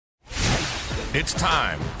It's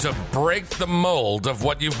time to break the mold of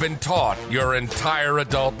what you've been taught your entire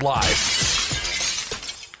adult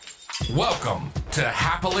life. Welcome to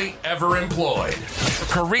Happily Ever Employed.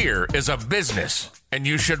 Career is a business, and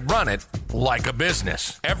you should run it like a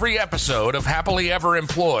business. Every episode of Happily Ever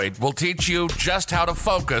Employed will teach you just how to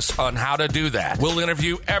focus on how to do that. We'll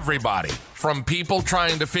interview everybody, from people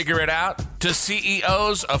trying to figure it out to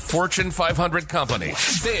CEOs of Fortune 500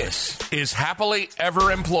 companies. This is Happily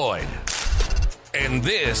Ever Employed. And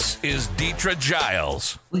this is Deetra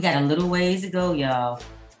Giles. We got a little ways to go, y'all.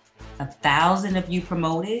 1,000 of you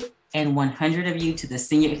promoted and 100 of you to the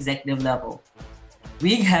senior executive level.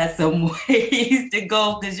 We got some ways to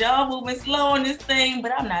go because y'all moving slow on this thing,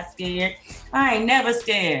 but I'm not scared. I ain't never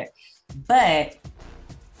scared. But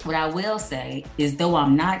what I will say is, though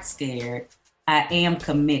I'm not scared, I am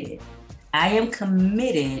committed. I am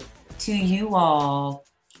committed to you all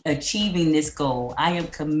achieving this goal. I am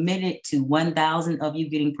committed to 1,000 of you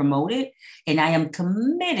getting promoted, and I am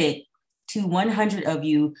committed to 100 of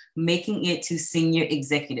you making it to senior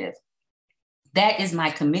executive. That is my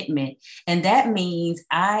commitment. And that means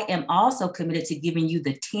I am also committed to giving you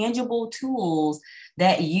the tangible tools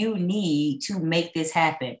that you need to make this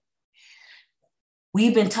happen.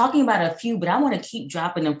 We've been talking about a few, but I want to keep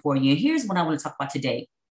dropping them for you. And here's what I want to talk about today: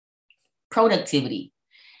 productivity.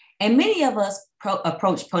 And many of us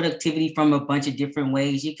approach productivity from a bunch of different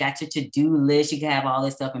ways. You got your to-do list, you can have all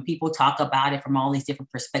this stuff, and people talk about it from all these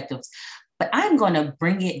different perspectives. But I'm going to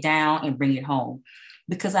bring it down and bring it home,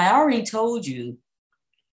 because I already told you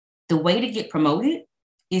the way to get promoted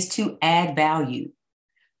is to add value,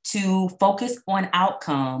 to focus on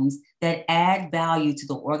outcomes that add value to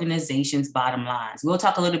the organization's bottom lines. We'll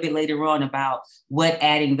talk a little bit later on about what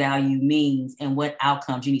adding value means and what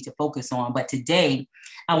outcomes you need to focus on. But today,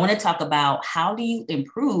 I want to talk about how do you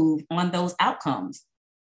improve on those outcomes.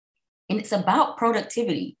 And it's about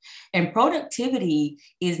productivity. And productivity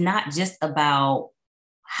is not just about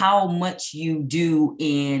how much you do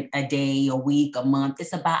in a day, a week, a month.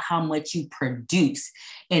 It's about how much you produce.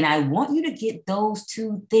 And I want you to get those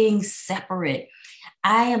two things separate.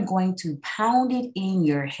 I am going to pound it in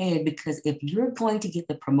your head, because if you're going to get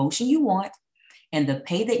the promotion you want and the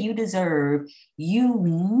pay that you deserve, you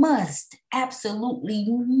must, absolutely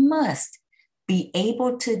must, be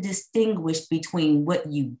able to distinguish between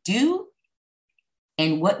what you do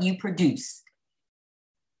and what you produce.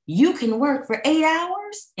 You can work for 8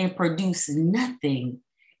 hours and produce nothing,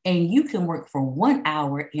 and you can work for 1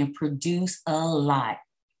 hour and produce a lot.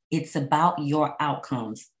 It's about your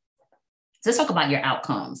outcomes. So let's talk about your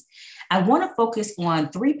outcomes. I want to focus on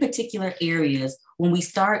 3 particular areas when we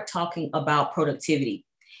start talking about productivity.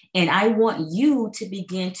 And I want you to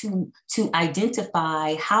begin to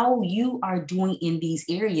identify how you are doing in these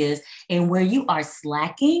areas, and where you are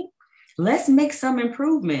slacking, let's make some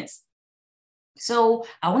improvements. So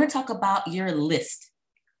I want to talk about your list.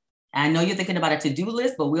 I know you're thinking about a to-do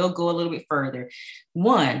list, but we'll go a little bit further.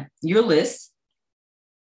 1, your list.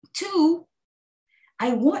 2,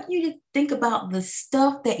 I want you to think about the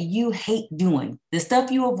stuff that you hate doing, the stuff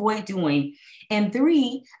you avoid doing. And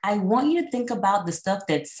 3, I want you to think about the stuff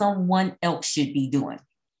that someone else should be doing.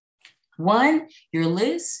 1, your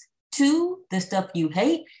list. 2, the stuff you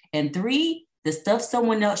hate. And 3, the stuff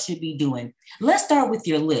someone else should be doing. Let's start with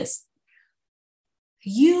your list.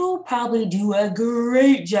 You probably do a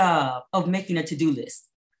great job of making a to-do list.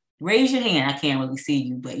 Raise your hand. I can't really see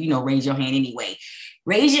you, but raise your hand anyway.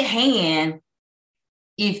 Raise your hand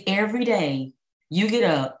if every day you get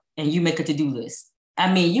up and you make a to-do list.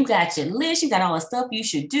 I mean, you got your list, you got all the stuff you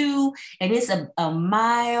should do, and it's a 1.5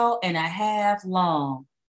 miles long.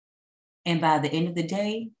 And by the end of the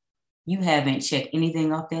day, you haven't checked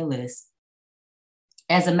anything off that list.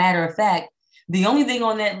 As a matter of fact, the only thing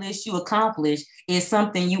on that list you accomplished is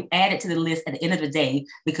something you added to the list at the end of the day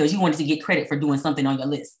because you wanted to get credit for doing something on your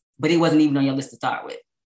list, but it wasn't even on your list to start with.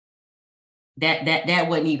 That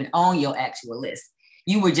wasn't even on your actual list.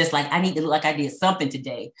 You were just like, I need to look like I did something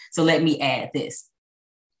today, so let me add this.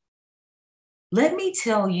 Let me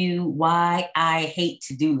tell you why I hate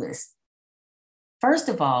to-do lists. First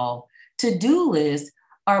of all, to-do lists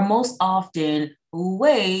are most often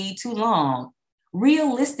way too long.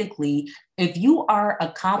 Realistically, if you are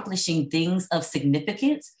accomplishing things of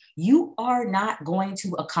significance, you are not going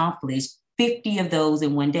to accomplish 50 of those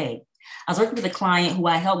in one day. I was working with a client who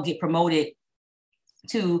I helped get promoted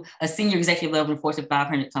to a senior executive level in a Fortune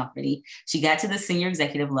 500 company. She got to the senior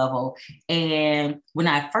executive level. And when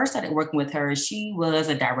I first started working with her, she was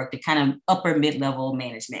a director, kind of upper mid-level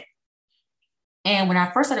management. And when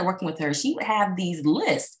I first started working with her, she would have these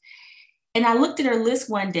lists. And I looked at her list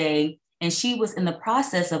one day and she was in the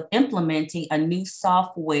process of implementing a new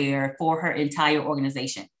software for her entire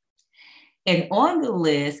organization. And on the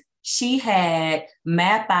list, she had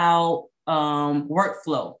map out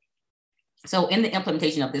workflow. So in the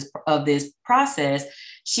implementation of this process,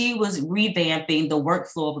 she was revamping the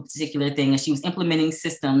workflow of a particular thing, and she was implementing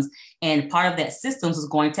systems, and part of that systems was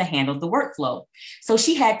going to handle the workflow. So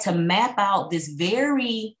she had to map out this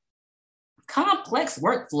very complex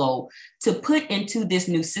workflow to put into this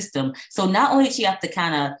new system. So not only did she have to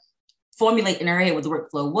kind of formulate in her head what the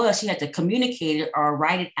workflow was, she had to communicate it or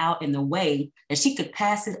write it out in a way that she could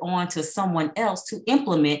pass it on to someone else to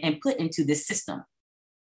implement and put into this system.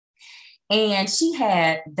 And she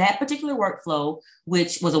had that particular workflow,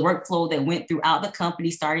 which was a workflow that went throughout the company,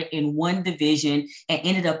 started in one division and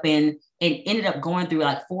ended up going through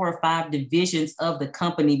like 4 or 5 divisions of the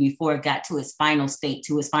company before it got to its final state,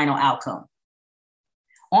 to its final outcome.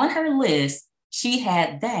 On her list, she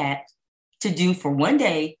had that to do for one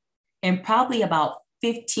day and probably about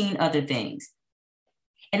 15 other things.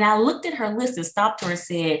 And I looked at her list and stopped her and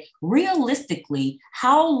said, realistically,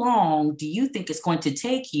 how long do you think it's going to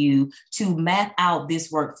take you to map out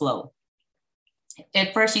this workflow?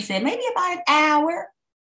 At first she said, maybe about an hour.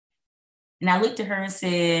 And I looked at her and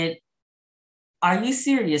said, are you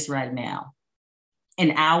serious right now?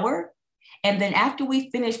 An hour? And then after we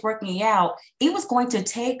finished working it out, it was going to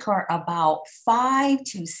take her about 5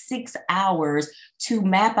 to 6 hours to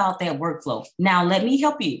map out that workflow. Now, let me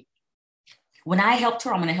help you. When I helped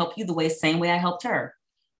her, I'm going to help you the same way I helped her.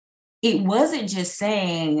 It wasn't just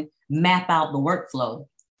saying map out the workflow.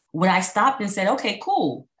 When I stopped and said, okay,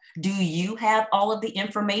 cool. Do you have all of the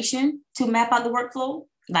information to map out the workflow?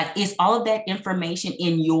 Like, is all of that information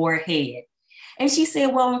in your head? And she said,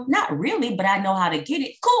 well, not really, but I know how to get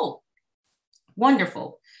it. Cool.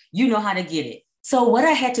 Wonderful. You know how to get it. So what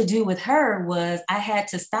I had to do with her was I had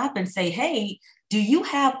to stop and say, hey, do you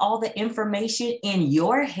have all the information in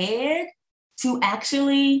your head to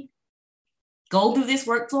actually go through this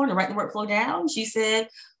workflow and to write the workflow down? She said,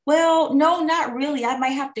 well, no, not really. I might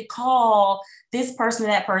have to call this person or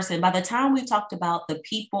that person. By the time we talked about the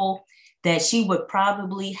people that she would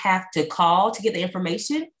probably have to call to get the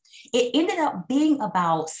information, it ended up being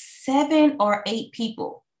about 7 or 8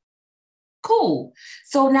 people. Cool.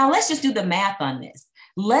 So now let's just do the math on this.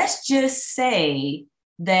 Let's just say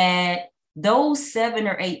that those 7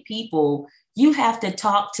 or 8 people, you have to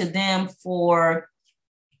talk to them for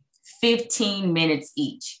 15 minutes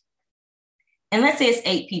each. And let's say it's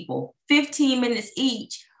 8 people, 15 minutes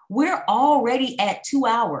each. We're already at 2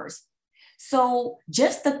 hours. So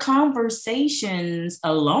just the conversations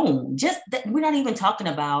alone, we're not even talking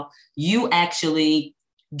about you actually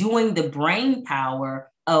doing the brain power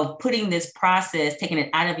of putting this process, taking it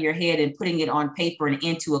out of your head and putting it on paper and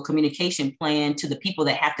into a communication plan to the people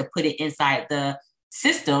that have to put it inside the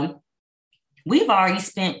system. We've already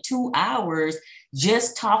spent 2 hours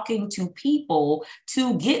just talking to people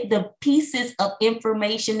to get the pieces of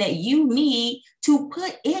information that you need to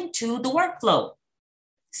put into the workflow.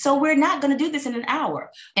 So we're not going to do this in an hour.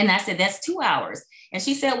 And I said, that's 2 hours. And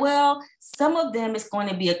she said, well, some of them is going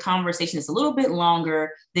to be a conversation that's a little bit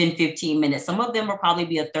longer than 15 minutes. Some of them will probably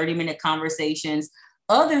be a 30-minute conversations.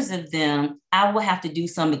 Others of them, I will have to do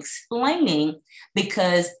some explaining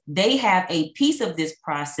because they have a piece of this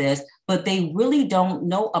process, but they really don't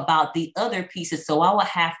know about the other pieces. So I will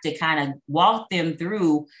have to kind of walk them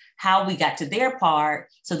through how we got to their part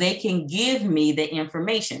so they can give me the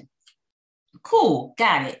information. Cool,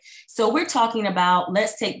 got it. So we're talking about,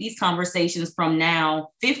 let's take these conversations from now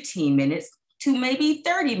 15 minutes to maybe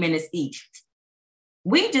 30 minutes each.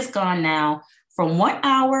 We've just gone now from 1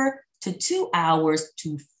 hour to 2 hours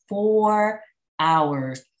to 4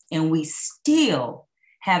 hours, and we still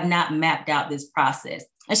have not mapped out this process.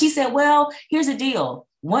 And she said, well, here's the deal.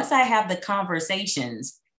 Once I have the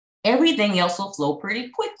conversations, everything else will flow pretty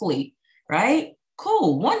quickly, right?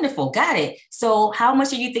 Cool, wonderful, got it. So how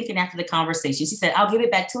much are you thinking after the conversation? She said, I'll give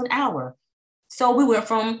it back to an hour. So we went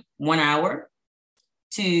from 1 hour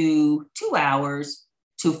to 2 hours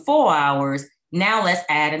to 4 hours. Now let's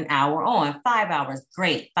add an hour on, 5 hours.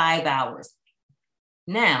 Great, 5 hours.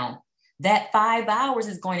 Now, that 5 hours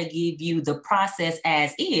is going to give you the process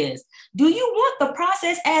as is. Do you want the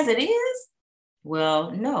process as it is?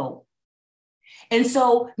 Well, no. And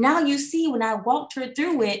so now you see when I walked her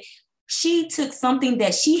through it, she took something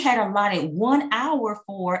that she had allotted 1 hour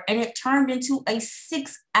for, and it turned into a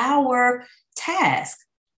 6-hour task.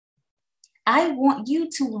 I want you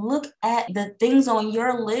to look at the things on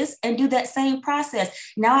your list and do that same process.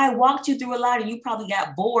 Now, I walked you through a lot, and you probably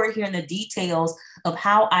got bored hearing the details of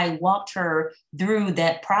how I walked her through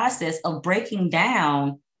that process of breaking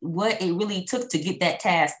down what it really took to get that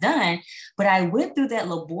task done. But I went through that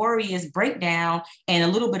laborious breakdown and a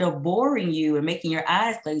little bit of boring you and making your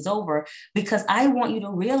eyes glaze over, because I want you to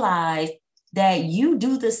realize that you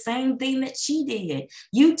do the same thing that she did.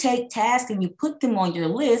 You take tasks and you put them on your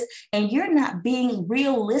list, and you're not being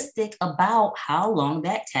realistic about how long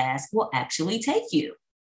that task will actually take you.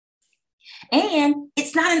 And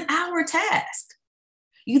it's not an hour task.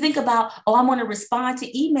 You think about, oh, I want to respond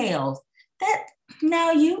to emails. That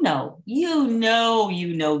now you know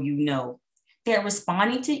that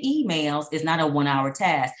responding to emails is not a 1 hour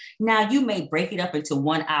task. Now you may break it up into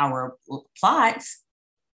 1 hour plots,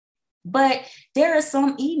 but there are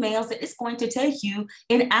some emails that it's going to take you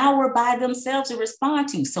an hour by themselves to respond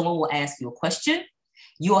to. Someone will ask you a question.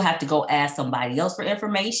 You'll have to go ask somebody else for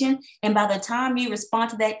information. And by the time you respond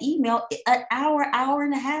to that email, an hour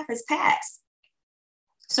and a half has passed.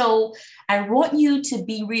 So I want you to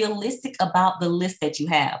be realistic about the list that you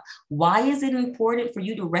have. Why is it important for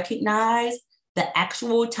you to recognize the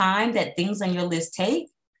actual time that things on your list take?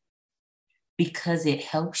 Because it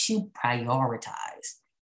helps you prioritize.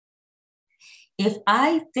 If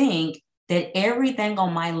I think that everything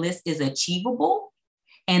on my list is achievable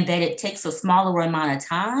and that it takes a smaller amount of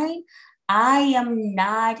time, I am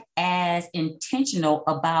not as intentional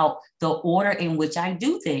about the order in which I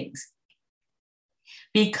do things.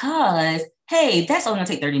 Because, hey, that's only gonna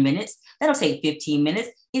take 30 minutes. That'll take 15 minutes.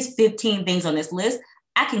 It's 15 things on this list.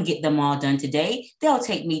 I can get them all done today. They'll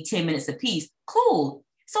take me 10 minutes a piece. Cool.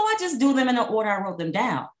 So I just do them in the order I wrote them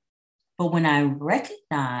down. But when I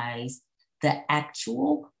recognize the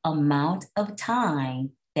actual amount of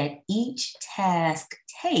time that each task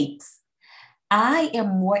takes, I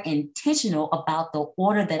am more intentional about the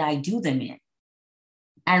order that I do them in.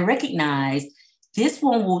 I recognize this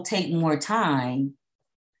one will take more time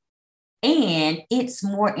and it's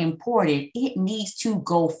more important. It needs to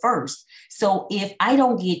go first. So if I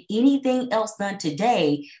don't get anything else done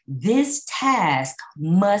today, this task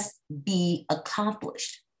must be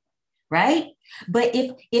accomplished, right? But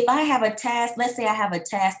if I have a task, let's say I have a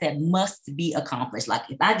task that must be accomplished. Like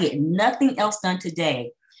if I get nothing else done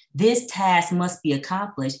today, this task must be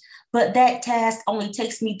accomplished, but that task only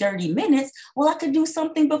takes me 30 minutes. Well, I could do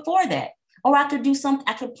something before that. Or I could do something,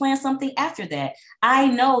 I could plan something after that. I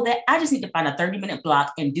know that I just need to find a 30-minute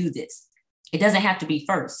block and do this. It doesn't have to be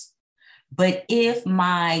first. But if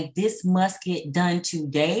my this must get done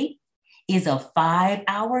today is a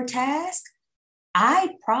 5-hour task,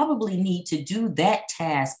 I probably need to do that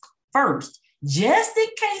task first, just in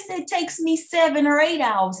case it takes me 7 or 8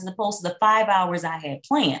 hours as opposed to the 5 hours I had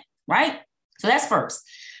planned, right? So that's first.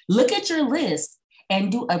 Look at your list and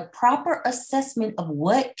do a proper assessment of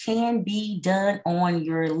what can be done on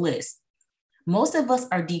your list. Most of us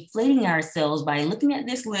are deflating ourselves by looking at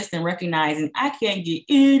this list and recognizing I can't get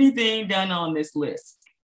anything done on this list.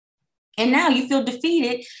 And now you feel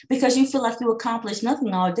defeated because you feel like you accomplished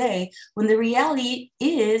nothing all day, when the reality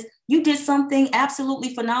is you did something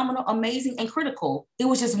absolutely phenomenal, amazing, and critical. It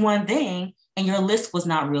was just one thing and your list was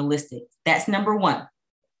not realistic. That's number one.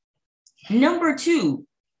 Number two,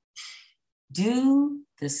 do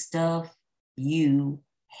the stuff you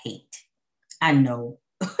hate. I know.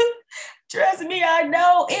 Trust me, I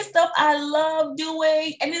know. It's stuff I love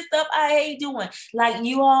doing and it's stuff I hate doing. Like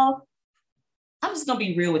you all, I'm just going to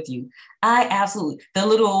be real with you. I absolutely, the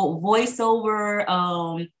little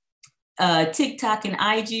voiceover TikTok and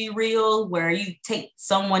IG reel where you take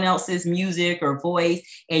someone else's music or voice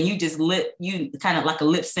and you just you kind of like a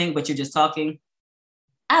lip sync, but you're just talking.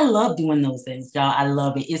 I love doing those things, y'all. I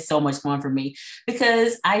love it. It's so much fun for me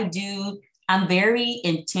because I'm very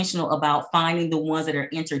intentional about finding the ones that are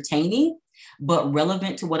entertaining, but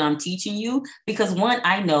relevant to what I'm teaching you. Because one,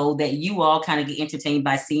 I know that you all kind of get entertained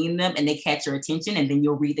by seeing them and they catch your attention and then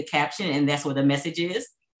you'll read the caption and that's where the message is.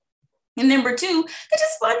 And number two, they're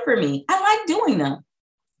just fun for me. I like doing them.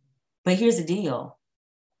 But here's the deal.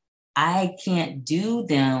 I can't do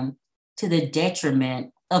them to the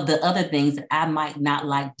detriment of the other things that I might not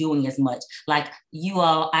like doing as much. Like you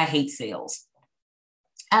all, I hate sales.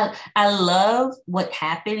 I love what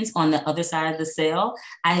happens on the other side of the sale.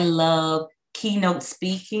 I love keynote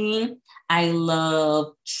speaking. I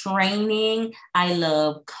love training. I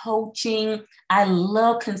love coaching. I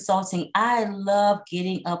love consulting. I love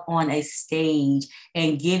getting up on a stage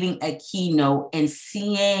and giving a keynote and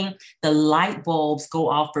seeing the light bulbs go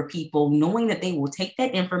off for people, knowing that they will take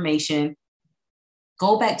that information,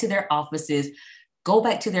 go back to their offices, go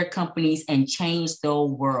back to their companies and change the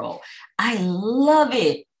world. I love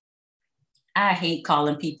it. I hate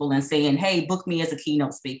calling people and saying, hey, book me as a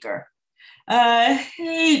keynote speaker. I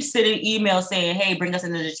hate sending emails saying, hey, bring us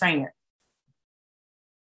in as a trainer.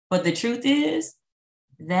 But the truth is,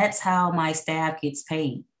 that's how my staff gets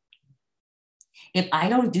paid. If I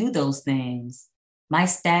don't do those things, my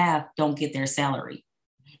staff don't get their salary.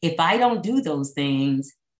 If I don't do those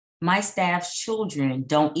things, my staff's children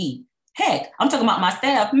don't eat. Heck, I'm talking about my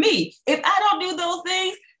staff, me. If I don't do those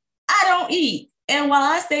things, I don't eat. And while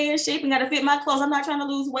I stay in shape and got to fit my clothes, I'm not trying to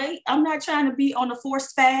lose weight. I'm not trying to be on a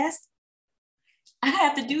forced fast. I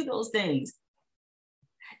have to do those things.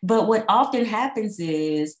 But what often happens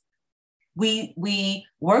is we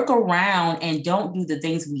work around and don't do the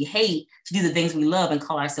things we hate to do the things we love and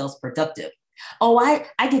call ourselves productive. Oh,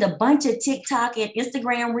 I did a bunch of TikTok and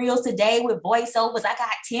Instagram reels today with voiceovers. I got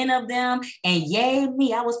 10 of them and yay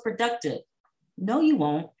me, I was productive. No, you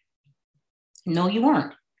won't. No, you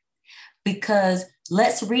weren't. Because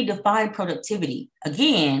let's redefine productivity.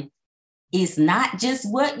 Again, it's not just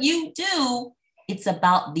what you do. It's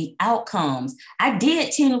about the outcomes. I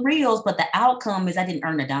did 10 reels, but the outcome is I didn't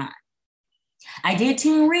earn a dime. I did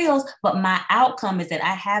 10 reels, but my outcome is that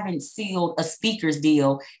I haven't sealed a speaker's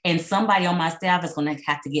deal and somebody on my staff is going to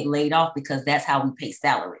have to get laid off because that's how we pay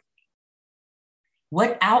salary.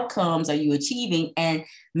 What outcomes are you achieving? And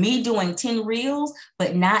me doing 10 reels,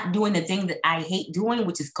 but not doing the thing that I hate doing,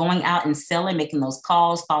 which is going out and selling, making those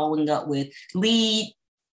calls, following up with lead,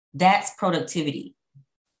 that's productivity.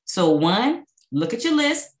 So 1, look at your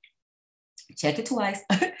list, check it twice,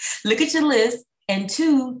 look at your list. And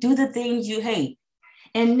 2, do the things you hate.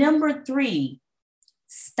 And number 3,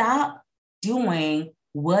 stop doing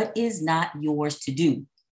what is not yours to do.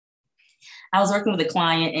 I was working with a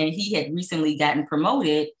client and he had recently gotten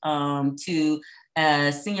promoted to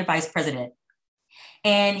senior vice president.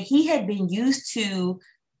 And he had been used to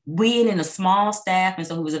being in a small staff. And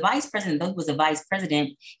so he was a vice president, though he was a vice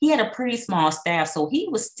president, he had a pretty small staff. So he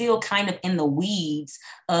was still kind of in the weeds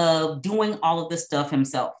of doing all of the stuff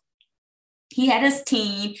himself. He had his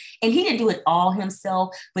team and he didn't do it all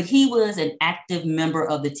himself, but he was an active member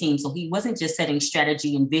of the team. So he wasn't just setting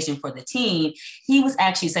strategy and vision for the team. He was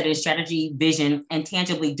actually setting strategy, vision, and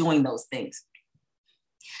tangibly doing those things.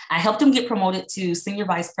 I helped him get promoted to senior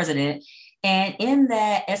vice president. And in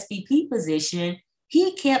that SVP position,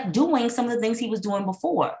 he kept doing some of the things he was doing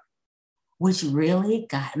before, which really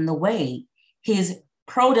got in the way. His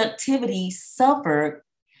productivity suffered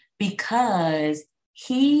because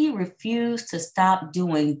he refused to stop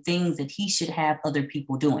doing things that he should have other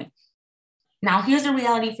people doing. Now, here's the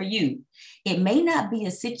reality for you. It may not be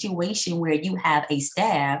a situation where you have a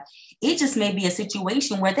staff. It just may be a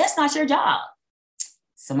situation where that's not your job.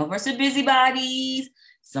 Some of us are busybodies.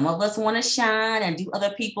 Some of us want to shine and do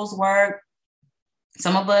other people's work.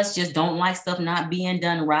 Some of us just don't like stuff not being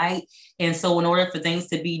done right. And so in order for things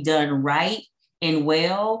to be done right and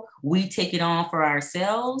well, we take it on for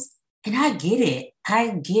ourselves. And I get it.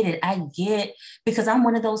 Because I'm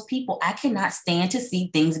one of those people. I cannot stand to see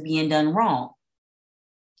things being done wrong.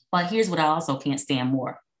 But here's what I also can't stand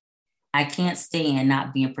more. I can't stand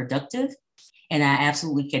not being productive. And I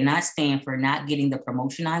absolutely cannot stand for not getting the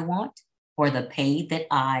promotion I want or the pay that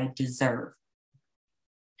I deserve.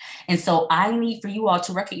 And so I need for you all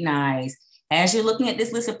to recognize, as you're looking at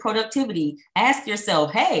this list of productivity, ask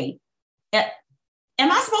yourself, hey, am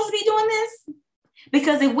I supposed to be doing this?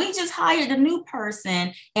 Because if we just hired a new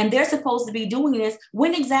person and they're supposed to be doing this,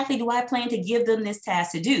 when exactly do I plan to give them this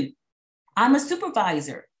task to do? I'm a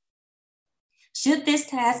supervisor. Should this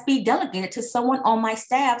task be delegated to someone on my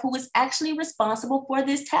staff who is actually responsible for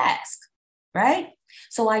this task, right?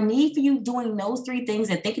 So I need for you doing those 3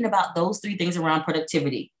 things and thinking about those 3 things around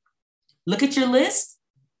productivity. Look at your list,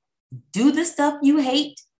 do the stuff you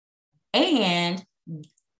hate, and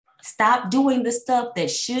stop doing the stuff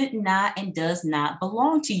that should not and does not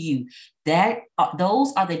belong to you.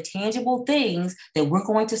 Those are the tangible things that we're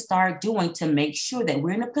going to start doing to make sure that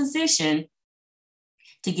we're in a position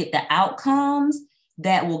to get the outcomes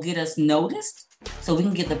that will get us noticed so we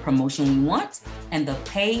can get the promotion we want and the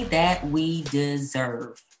pay that we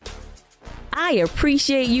deserve. I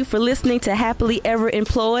appreciate you for listening to Happily Ever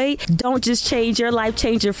Employed. Don't just change your life,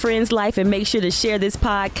 change your friend's life, and make sure to share this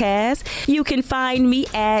podcast. You can find me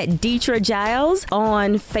at Deetra Giles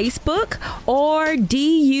on Facebook or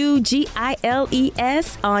Dugiles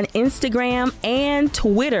on Instagram and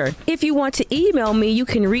Twitter. If you want to email me, you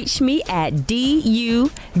can reach me at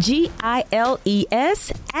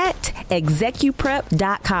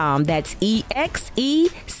dugiles@execuprep.com. That's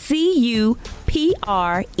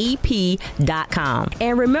EXECUPREP.com.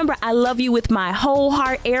 And remember, I love you with my whole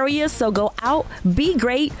heart area, so go out, be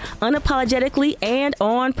great, unapologetically, and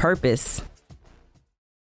on purpose.